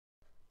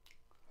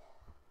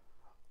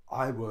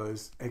I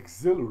was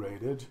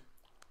exhilarated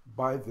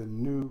by the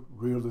new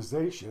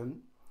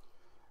realization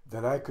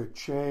that I could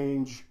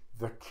change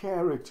the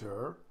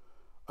character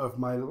of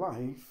my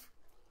life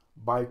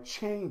by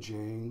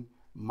changing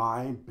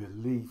my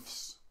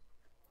beliefs.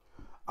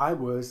 I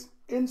was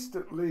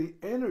instantly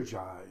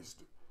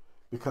energized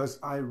because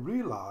I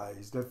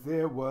realized that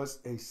there was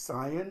a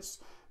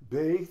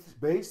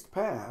science-based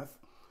path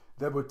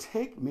that would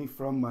take me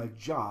from my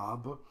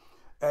job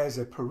as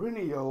a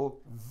perennial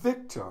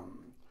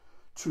victim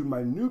to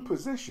my new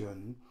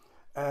position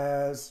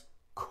as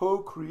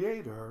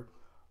co-creator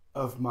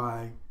of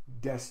my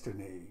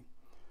destiny.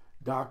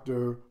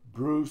 Dr.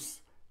 Bruce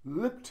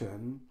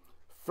Lipton,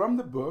 from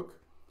the book,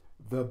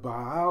 The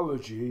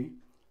Biology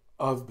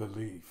of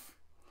Belief.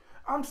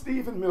 I'm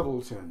Stephen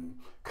Middleton,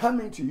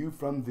 coming to you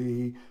from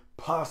the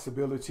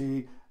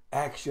Possibility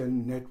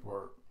Action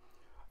Network.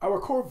 Our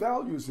core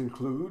values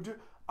include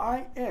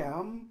I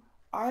am,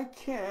 I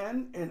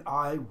can, and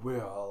I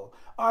will.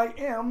 I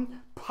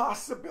am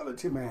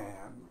Possibility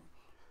Man.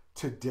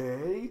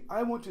 Today,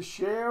 I want to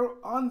share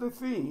on the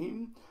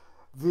theme,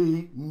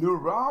 the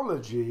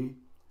Neurology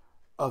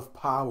of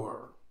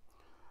Power.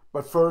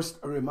 But first,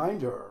 a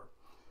reminder,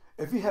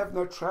 if you have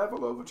not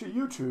traveled over to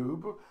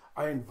YouTube,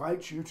 I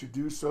invite you to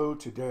do so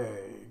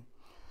today.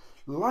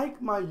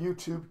 Like my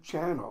YouTube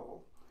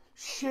channel,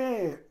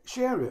 share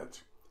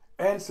it,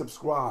 and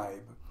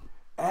subscribe.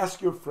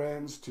 Ask your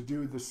friends to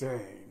do the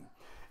same.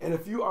 And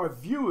if you are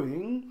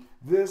viewing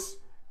this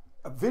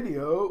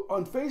video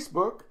on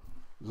Facebook,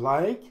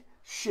 like,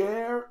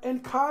 share,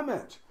 and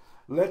comment.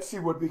 Let's see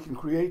what we can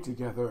create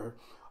together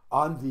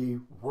on the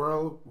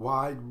World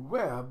Wide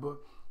Web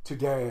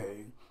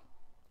today.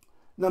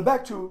 Now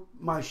back to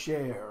my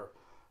share,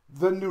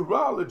 the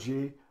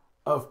Neurology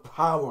of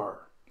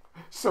Power.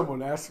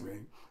 Someone asked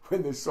me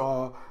when they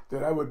saw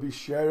that I would be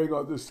sharing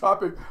on this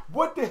topic,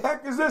 what the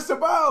heck is this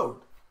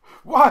about?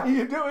 Why are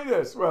you doing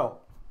this?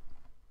 Well,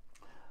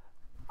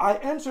 I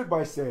answered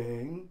by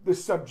saying the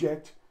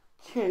subject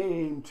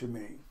came to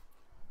me.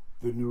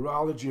 The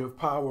Neurology of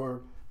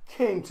Power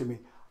came to me.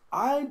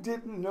 I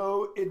didn't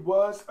know it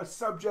was a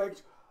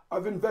subject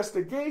of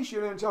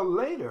investigation until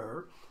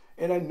later,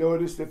 and I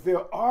noticed that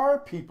there are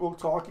people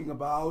talking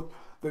about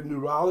the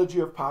Neurology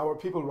of Power,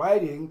 people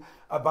writing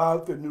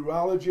about the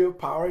Neurology of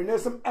Power, and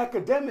there's some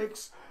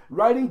academics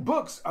writing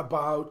books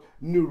about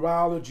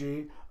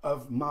neurology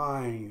of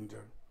mind.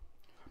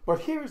 But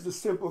here's the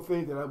simple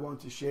thing that I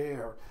want to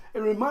share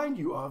and remind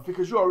you of,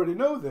 because you already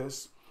know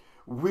this.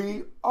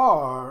 We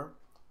are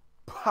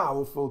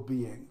powerful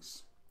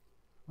beings.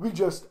 We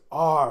just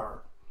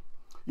are.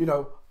 You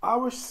know,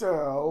 our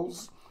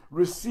cells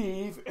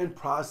receive and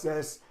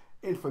process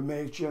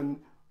information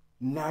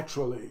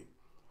naturally.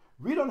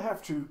 We don't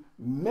have to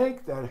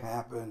make that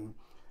happen.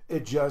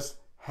 It just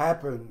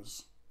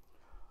happens.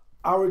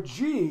 Our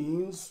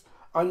genes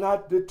are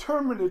not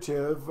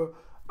determinative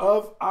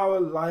of our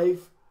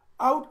life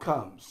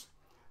outcomes.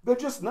 They're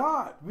just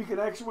not. We can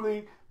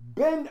actually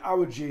bend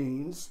our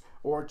genes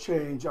or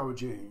change our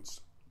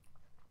genes.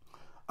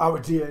 Our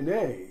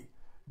DNA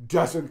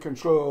doesn't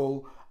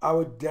control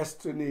our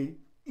destiny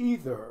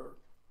either.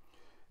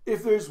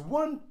 If there's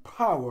one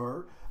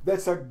power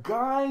that's a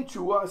guide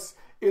to us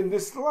in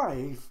this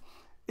life,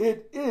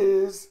 it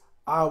is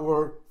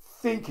our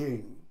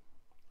thinking.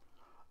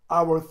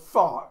 Our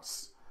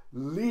thoughts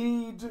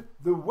lead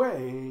the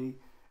way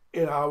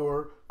in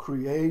our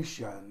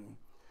creation.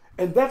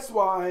 And that's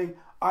why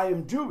I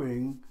am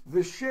doing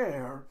the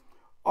share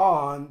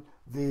on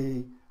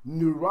the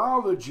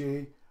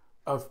Neurology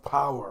of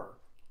Power.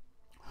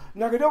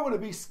 Now, I don't want to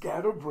be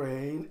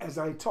scatterbrained as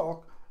I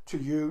talk to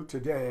you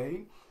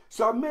today,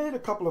 so I made a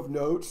couple of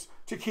notes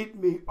to keep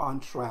me on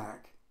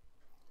track.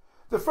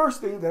 The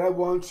first thing that I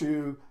want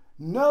to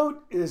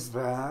note is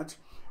that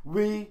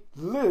we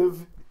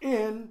live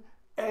in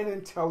an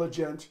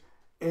intelligent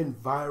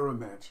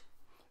environment.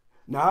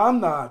 Now, I'm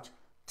not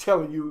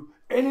telling you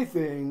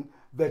anything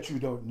that you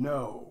don't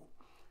know.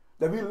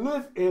 That we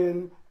live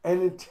in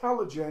an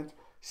intelligent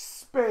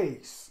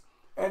space,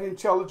 an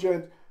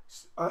intelligent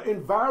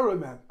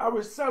environment.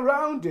 Our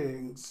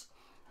surroundings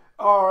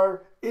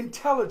are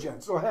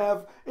intelligence or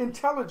have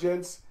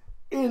intelligence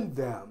in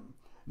them,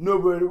 no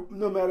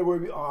matter where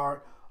we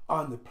are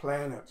on the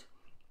planet.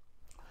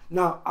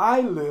 Now,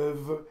 I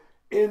live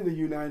in the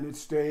United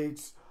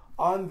States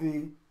on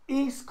the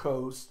East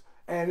Coast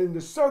and in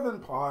the southern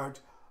part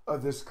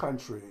of this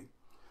country.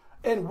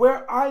 And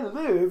where I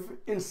live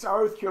in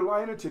South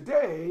Carolina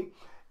today,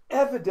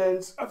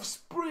 evidence of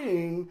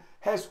spring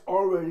has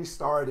already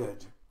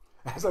started.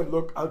 As I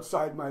look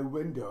outside my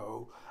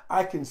window,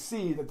 I can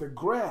see that the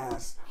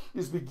grass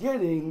is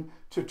beginning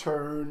to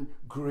turn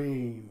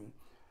green.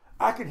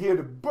 I can hear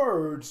the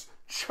birds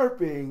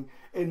chirping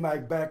in my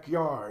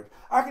backyard.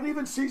 I can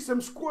even see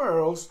some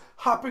squirrels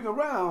hopping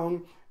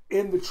around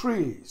in the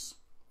trees.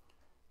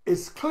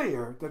 It's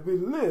clear that we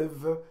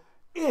live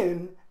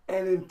in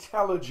an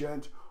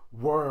intelligent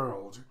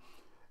world.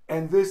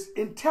 And this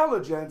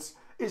intelligence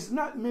is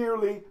not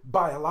merely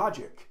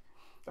biologic.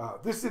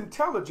 This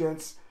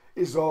intelligence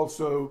is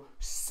also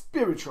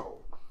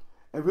spiritual.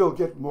 And we'll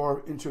get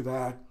more into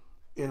that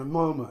in a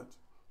moment.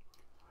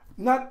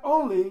 Not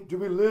only do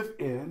we live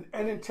in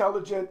an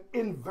intelligent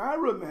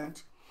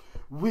environment,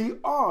 we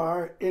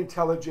are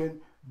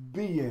intelligent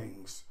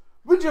beings.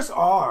 We just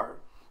are.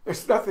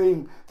 There's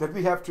nothing that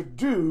we have to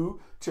do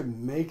to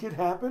make it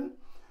happen,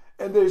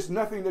 and there's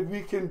nothing that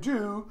we can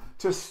do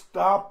to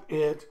stop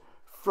it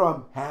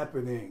from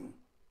happening.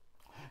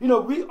 You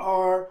know, we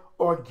are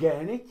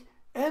organic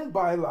and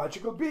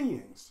biological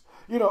beings.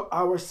 You know,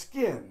 our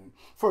skin,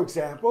 for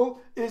example,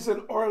 is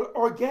an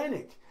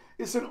organic.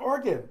 It's an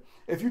organ.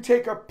 If you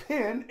take a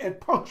pin and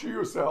puncture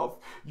yourself,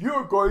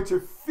 you're going to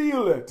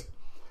feel it.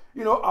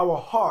 You know, our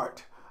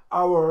heart,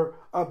 our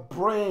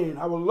brain,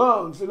 our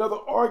lungs, and other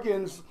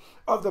organs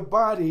of the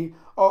body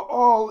are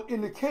all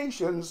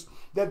indications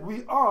that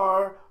we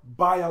are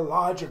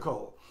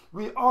biological.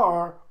 We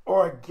are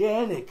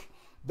organic.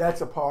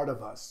 That's a part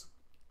of us.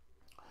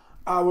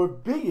 Our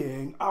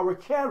being, our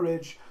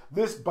carriage,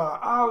 this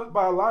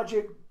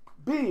biologic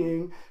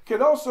being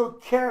can also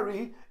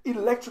carry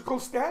electrical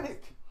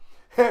static.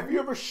 Have you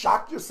ever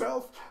shocked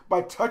yourself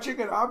by touching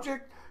an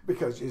object?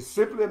 Because it's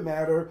simply a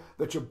matter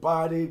that your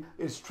body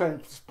is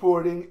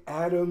transporting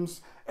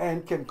atoms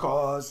and can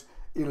cause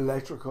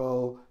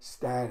electrical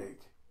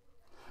static.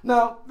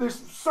 Now, there's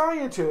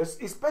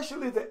scientists,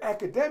 especially the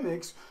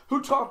academics,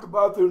 who talk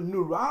about the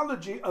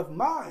neurology of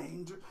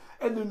mind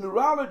and the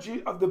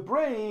neurology of the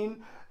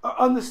brain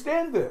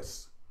understand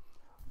this.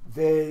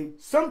 They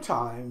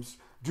sometimes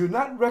do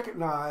not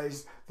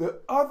recognize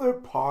the other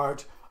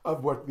part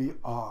of what we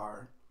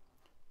are.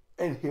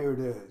 And here it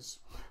is.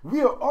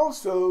 We are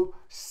also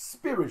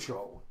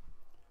spiritual.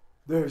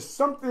 There's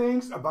some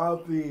things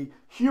about the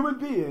human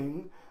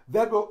being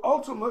that will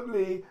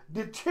ultimately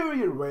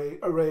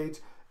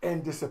deteriorate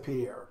and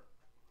disappear.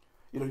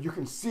 You know, you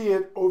can see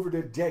it over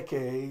the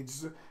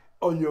decades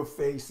on your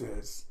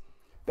faces,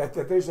 that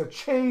there's a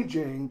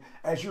changing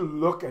as you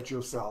look at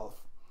yourself.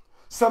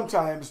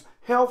 Sometimes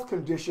health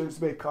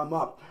conditions may come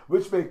up,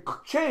 which may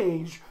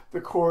change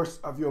the course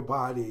of your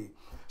body.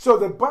 So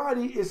the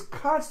body is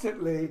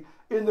constantly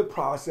in the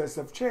process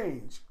of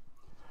change.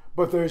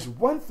 But there's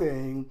one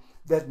thing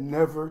that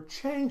never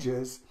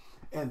changes,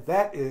 and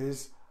that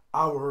is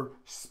our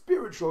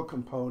spiritual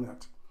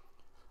component,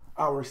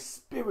 our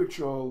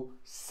spiritual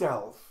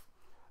self,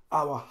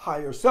 our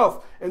higher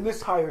self. And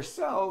this higher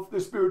self, the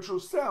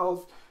spiritual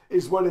self,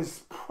 is what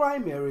is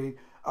primary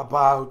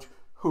about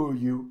who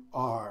you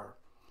are,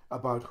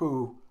 about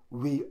who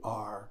we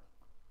are.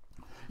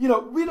 You know,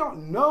 we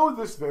don't know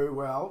this very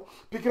well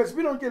because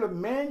we don't get a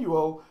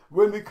manual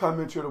when we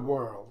come into the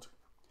world.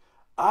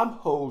 I'm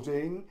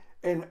holding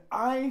an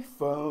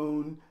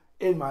iPhone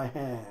in my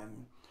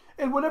hand.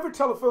 And whatever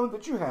telephone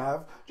that you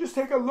have, just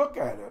take a look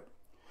at it.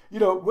 You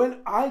know,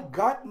 when I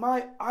got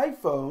my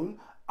iPhone,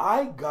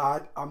 I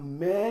got a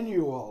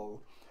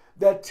manual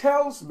that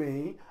tells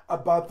me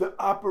about the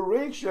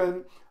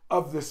operation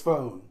of this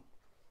phone.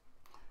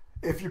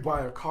 If you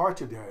buy a car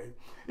today,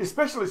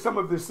 especially some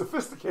of the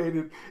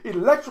sophisticated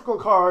electrical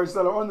cars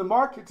that are on the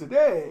market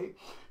today,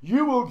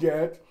 you will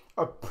get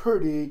a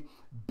pretty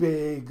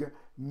big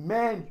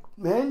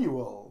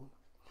manual.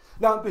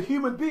 Now, the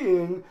human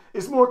being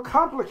is more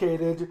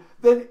complicated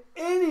than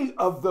any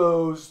of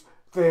those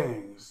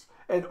things.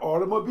 An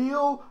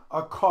automobile,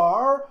 a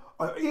car,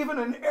 or even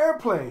an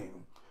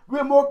airplane.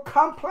 We're more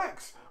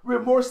complex.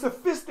 We're more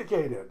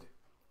sophisticated.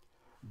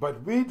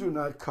 But we do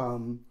not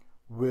come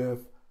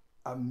with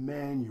a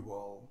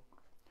manual.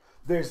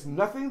 There's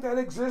nothing that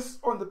exists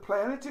on the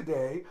planet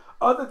today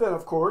other than,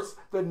 of course,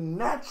 the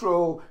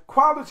natural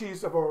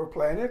qualities of our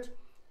planet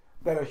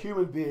that a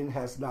human being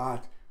has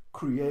not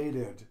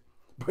created.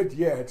 But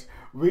yet,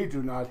 we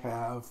do not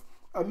have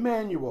a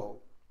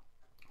manual.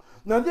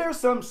 Now, there are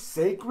some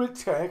sacred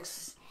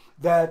texts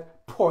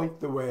that point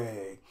the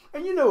way,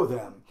 and you know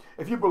them.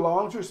 If you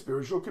belong to a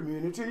spiritual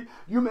community,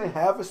 you may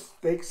have a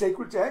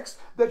sacred text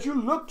that you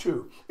look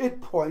to.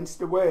 It points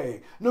the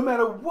way, no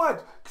matter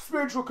what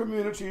spiritual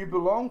community you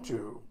belong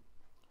to.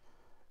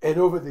 And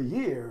over the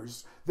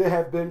years, there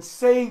have been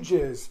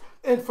sages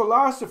and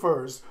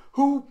philosophers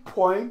who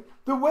point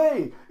the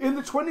way. In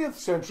the 20th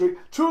century,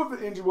 two of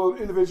the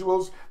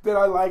individuals that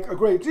I like a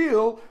great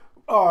deal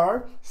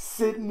are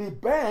Sydney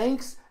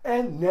Banks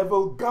and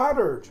Neville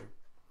Goddard.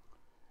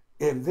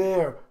 In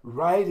their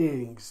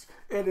writings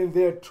and in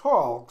their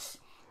talks,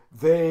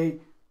 they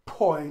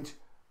point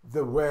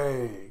the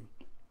way.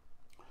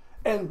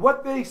 And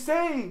what they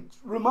say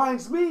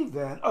reminds me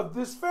then of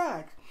this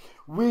fact.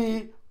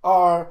 We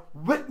are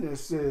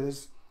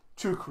witnesses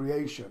to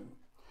creation.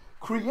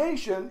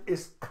 Creation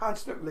is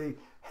constantly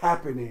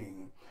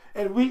happening,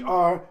 and we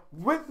are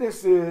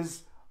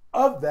witnesses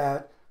of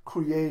that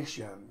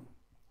creation.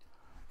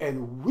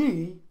 And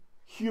we,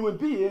 human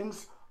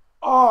beings,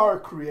 are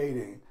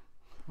creating.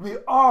 We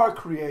are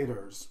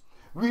creators.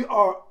 We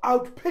are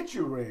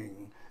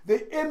outpicturing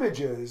the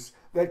images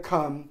that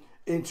come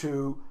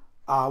into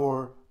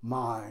our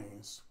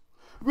minds.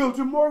 We'll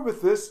do more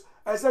with this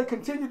as I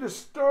continue to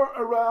stir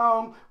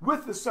around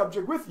with the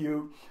subject with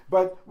you,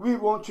 but we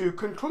want to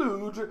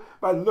conclude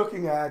by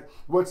looking at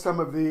what some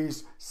of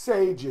these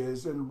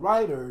sages and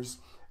writers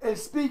and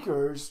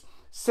speakers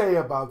say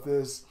about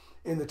this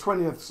in the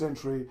 20th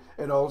century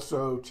and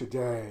also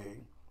today.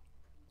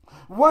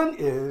 One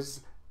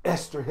is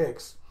Esther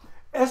Hicks.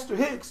 Esther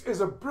Hicks is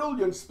a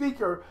brilliant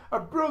speaker, a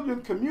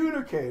brilliant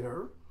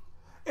communicator,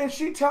 and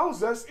she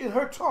tells us in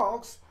her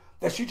talks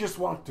that she just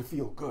wants to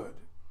feel good.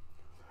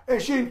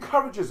 And she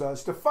encourages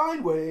us to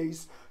find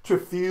ways to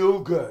feel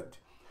good,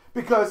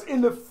 because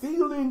in the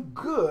feeling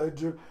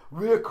good,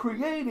 we're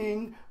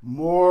creating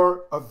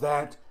more of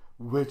that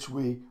which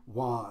we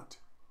want.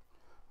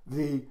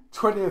 The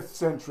 20th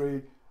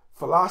century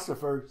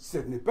philosopher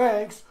Sydney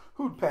Banks,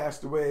 who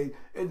passed away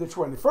in the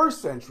 21st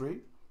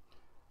century,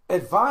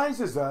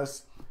 advises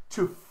us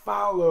to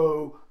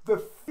follow the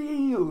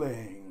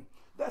feeling.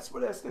 That's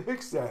what Esther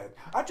Hicks said.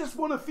 I just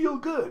want to feel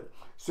good.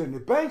 Sydney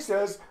Banks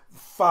says,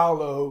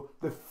 follow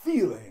the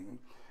feeling.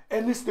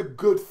 And it's the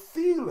good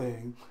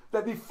feeling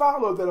that we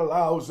follow that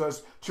allows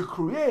us to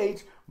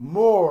create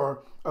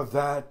more of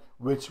that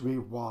which we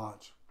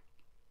want.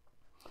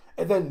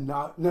 And then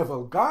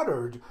Neville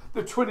Goddard,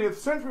 the 20th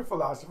century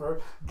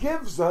philosopher,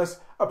 gives us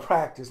a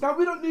practice. Now,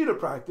 we don't need a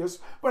practice,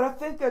 but I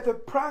think that the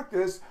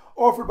practice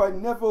offered by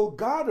Neville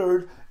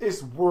Goddard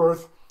is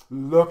worth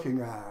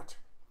looking at.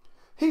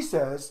 He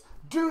says,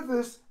 do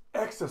this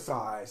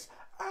exercise.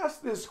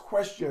 Ask this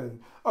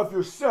question of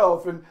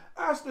yourself and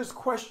ask this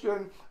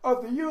question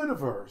of the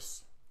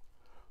universe.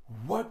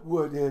 What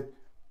would it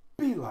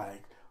be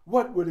like?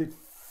 What would it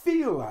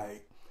feel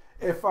like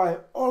if I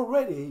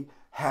already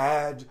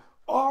had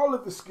all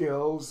of the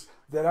skills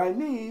that I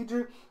need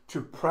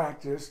to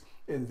practice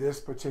in this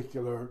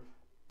particular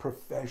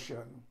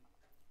profession?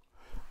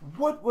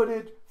 What would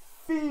it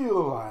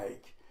feel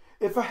like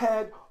if I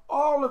had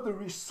all of the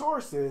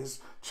resources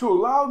to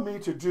allow me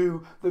to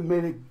do the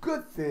many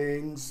good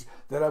things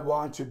that I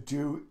want to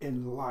do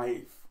in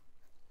life?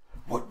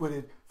 What would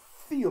it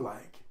feel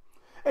like?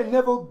 And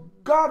Neville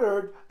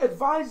Goddard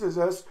advises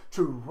us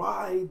to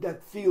ride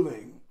that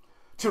feeling,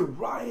 to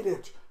ride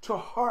it, to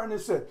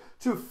harness it,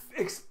 to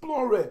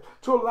explore it,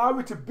 to allow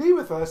it to be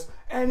with us.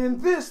 And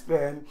in this,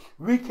 then,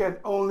 we can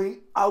only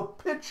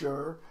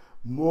outpicture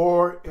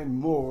more and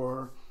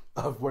more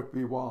of what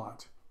we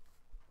want.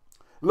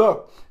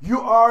 Look,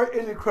 you are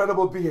an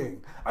incredible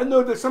being. I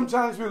know that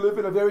sometimes we live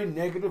in a very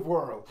negative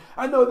world.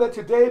 I know that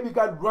today we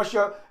got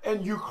Russia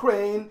and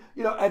Ukraine,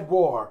 at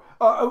war.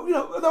 There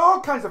are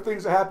all kinds of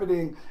things are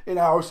happening in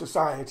our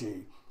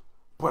society.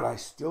 But I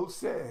still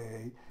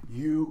say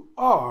we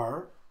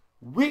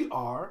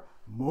are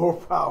more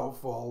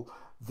powerful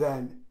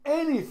than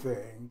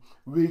anything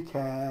we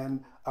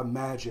can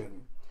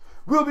imagine.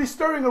 We'll be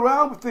stirring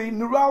around with the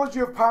Neurology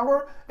of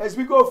Power as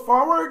we go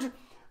forward.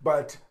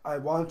 But I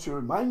want to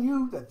remind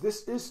you that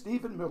this is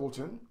Stephen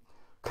Middleton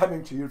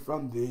coming to you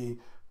from the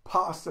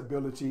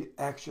Possibility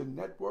Action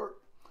Network.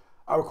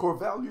 Our core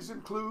values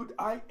include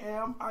I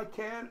am, I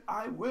can,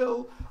 I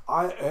will,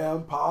 I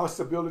am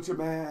Possibility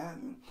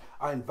Man.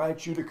 I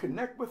invite you to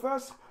connect with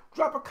us.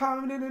 Drop a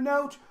comment in a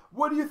note.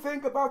 What do you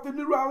think about the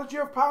Neurology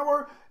of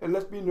Power? And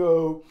let me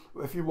know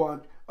if you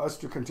want us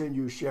to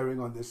continue sharing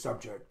on this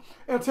subject.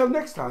 Until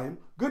next time,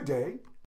 good day.